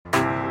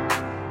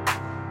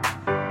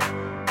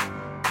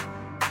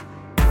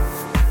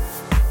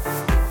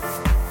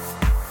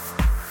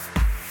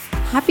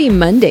Happy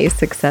Monday,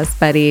 Success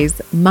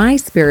Buddies. My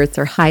spirits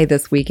are high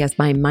this week as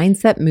my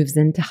mindset moves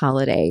into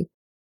holiday.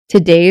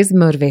 Today's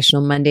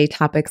Motivational Monday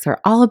topics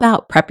are all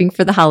about prepping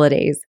for the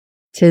holidays.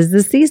 'Tis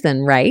the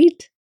season,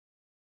 right?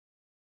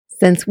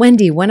 Since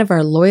Wendy, one of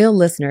our loyal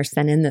listeners,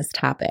 sent in this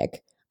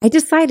topic, I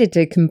decided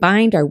to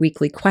combine our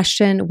weekly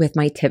question with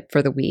my tip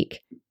for the week.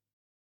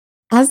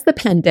 As the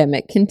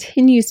pandemic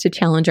continues to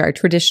challenge our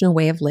traditional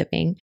way of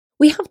living,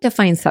 we have to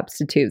find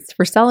substitutes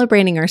for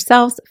celebrating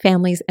ourselves,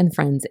 families, and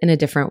friends in a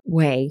different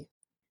way.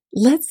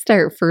 Let's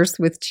start first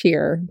with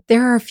cheer.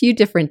 There are a few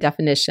different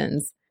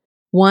definitions.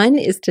 One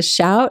is to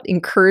shout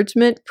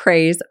encouragement,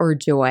 praise, or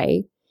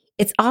joy.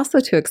 It's also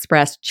to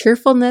express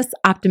cheerfulness,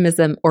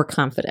 optimism, or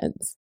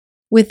confidence.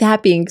 With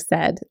that being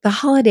said, the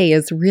holiday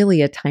is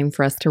really a time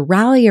for us to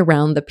rally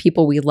around the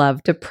people we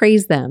love to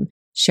praise them,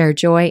 share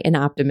joy and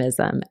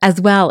optimism,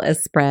 as well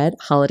as spread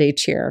holiday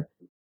cheer.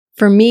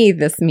 For me,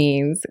 this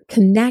means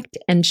connect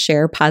and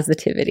share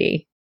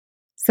positivity.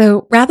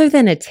 So rather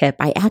than a tip,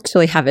 I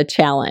actually have a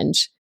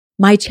challenge.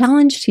 My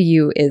challenge to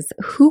you is,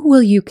 who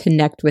will you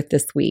connect with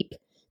this week?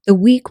 The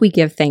week we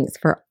give thanks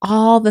for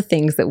all the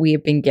things that we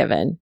have been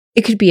given.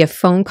 It could be a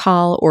phone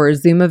call or a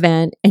Zoom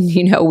event, and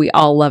we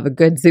all love a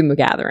good Zoom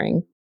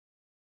gathering.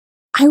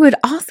 I would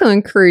also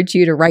encourage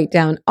you to write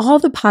down all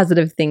the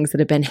positive things that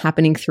have been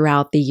happening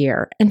throughout the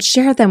year and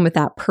share them with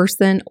that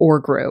person or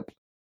group.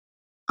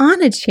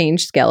 On a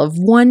change scale of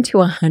 1 to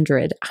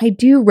 100, I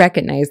do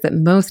recognize that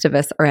most of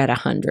us are at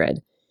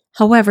 100.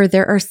 However,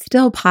 there are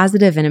still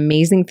positive and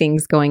amazing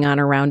things going on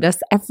around us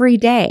every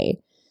day.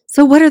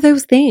 So what are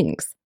those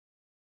things?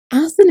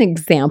 As an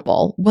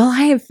example, while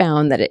I have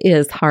found that it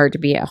is hard to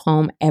be at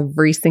home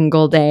every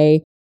single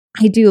day,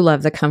 I do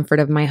love the comfort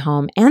of my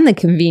home and the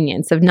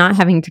convenience of not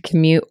having to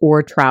commute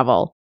or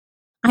travel.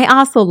 I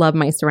also love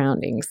my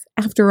surroundings.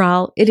 After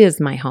all, it is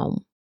my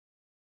home.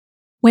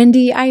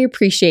 Wendy, I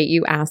appreciate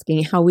you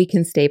asking how we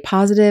can stay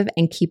positive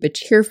and keep a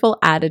cheerful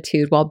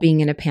attitude while being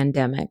in a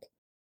pandemic.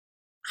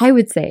 I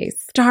would say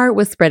start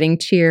with spreading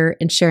cheer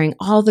and sharing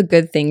all the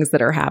good things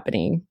that are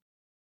happening.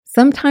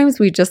 Sometimes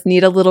we just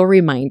need a little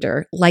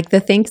reminder, like the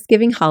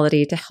Thanksgiving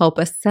holiday, to help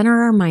us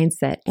center our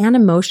mindset and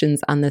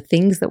emotions on the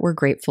things that we're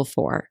grateful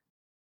for.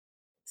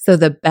 So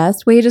the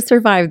best way to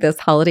survive this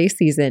holiday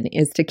season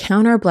is to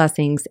count our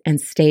blessings and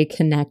stay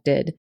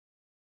connected.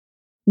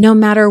 No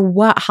matter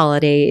what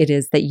holiday it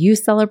is that you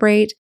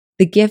celebrate,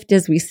 the gift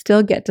is we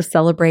still get to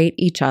celebrate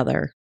each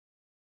other.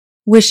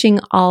 Wishing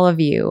all of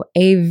you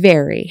a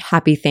very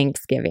happy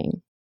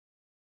Thanksgiving.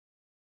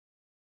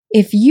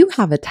 If you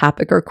have a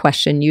topic or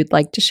question you'd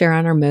like to share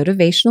on our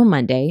Motivational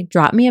Monday,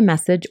 drop me a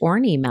message or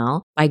an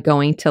email by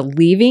going to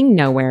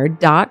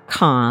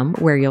leavingnowhere.com,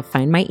 where you'll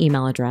find my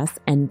email address,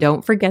 and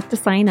don't forget to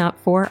sign up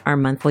for our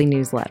monthly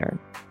newsletter.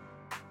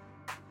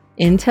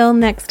 Until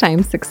next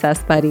time,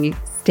 Success Buddy,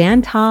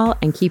 stand tall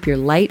and keep your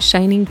light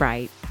shining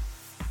bright.